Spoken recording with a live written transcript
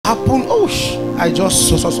happened. Oh, I just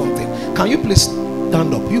saw something. Can you please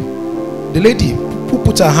stand up? You, the lady who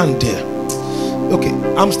put her hand there. Okay,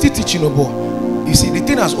 I'm still teaching about. You see, the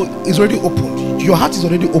thing is already opened. Your heart is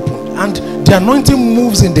already opened, and the anointing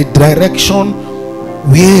moves in the direction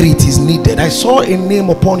where it is needed. I saw a name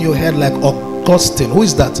upon your head like Augustine. Who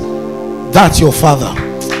is that? That's your father.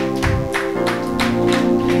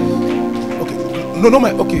 Okay, no,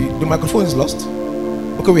 okay, the microphone is lost.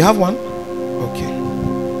 Okay, we have one. Okay,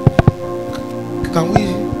 can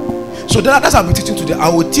we? So that's what I'll be teaching today. I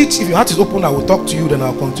will teach. If your heart is open, I will talk to you. Then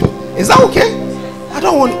I'll continue. Is that okay? I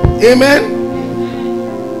don't want. Amen.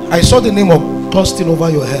 I saw the name of Augustine over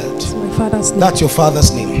your head. It's my father's name. That's your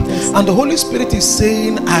father's name. Yes. And the Holy Spirit is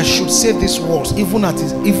saying I should say these words even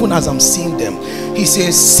as I'm seeing them. He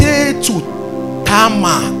says, say to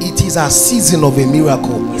Tamar, it is a season of a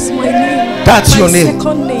miracle. It's my name. That's your name.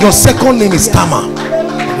 Name. Your second name is Yes. Tamar.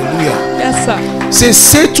 Hallelujah. Yes, sir.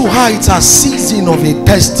 Say to her, it's a season of a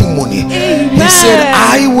testimony. Amen. He said,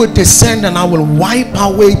 I will descend and I will wipe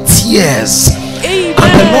away tears. Amen.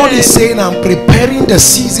 And the Lord is saying, I'm preparing the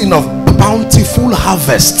season of bountiful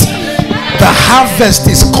harvest. The harvest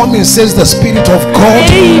is coming, says the Spirit of God.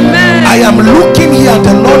 Amen. I am looking here,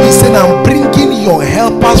 the Lord is saying, I'm bringing your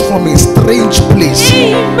helpers from a strange place.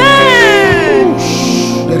 Amen.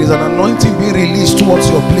 There is an anointing being released towards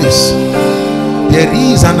your place. There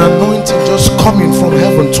is an anointing just coming from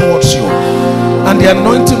heaven towards you, and the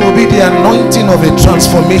anointing will be the anointing of a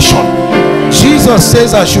transformation. Jesus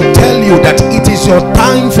says I should tell you that it is your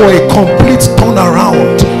time for a complete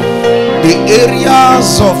turnaround. The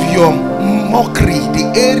areas of your mockery,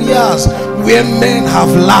 the areas where men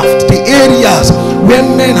have laughed, the areas where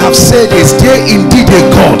men have said, is there indeed a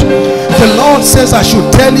God? The Lord says I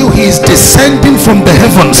should tell you he is descending from the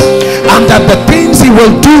heavens, and that the things he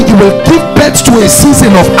will do, you will give birth to a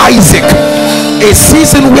season of Isaac, a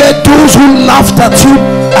season where those who laughed at you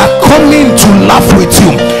are coming to laugh with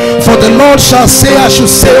you. For the Lord shall say, I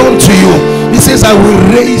should say unto you, he says, I will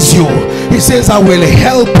raise you. He says, I will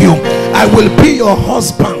help you. I will be your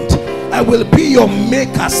husband. I will be your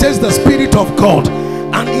maker, says the Spirit of God.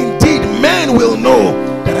 And indeed, men will know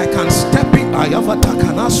that I can step in.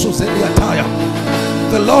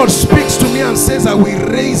 The Lord speaks to me and says, I will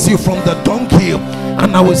raise you from the dunghill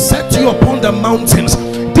and I will set you upon the mountains.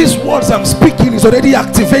 These words I'm speaking is already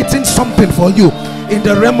activating something for you in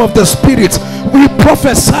the realm of the Spirit. We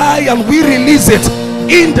prophesy and we release it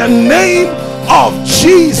in the name of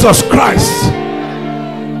Jesus Christ.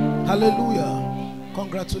 Hallelujah.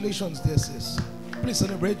 Congratulations, dear sis. Please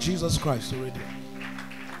celebrate Jesus Christ already.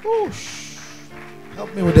 Whoosh.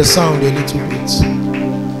 Help me with the sound a little bit.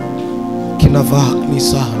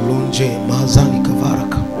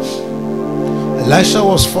 Elisha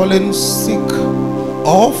was fallen sick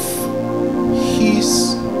of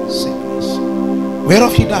his sickness,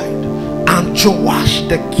 whereof he died. And Joash,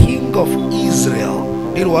 the king of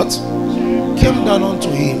Israel, did what? Came down unto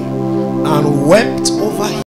him and wept over him.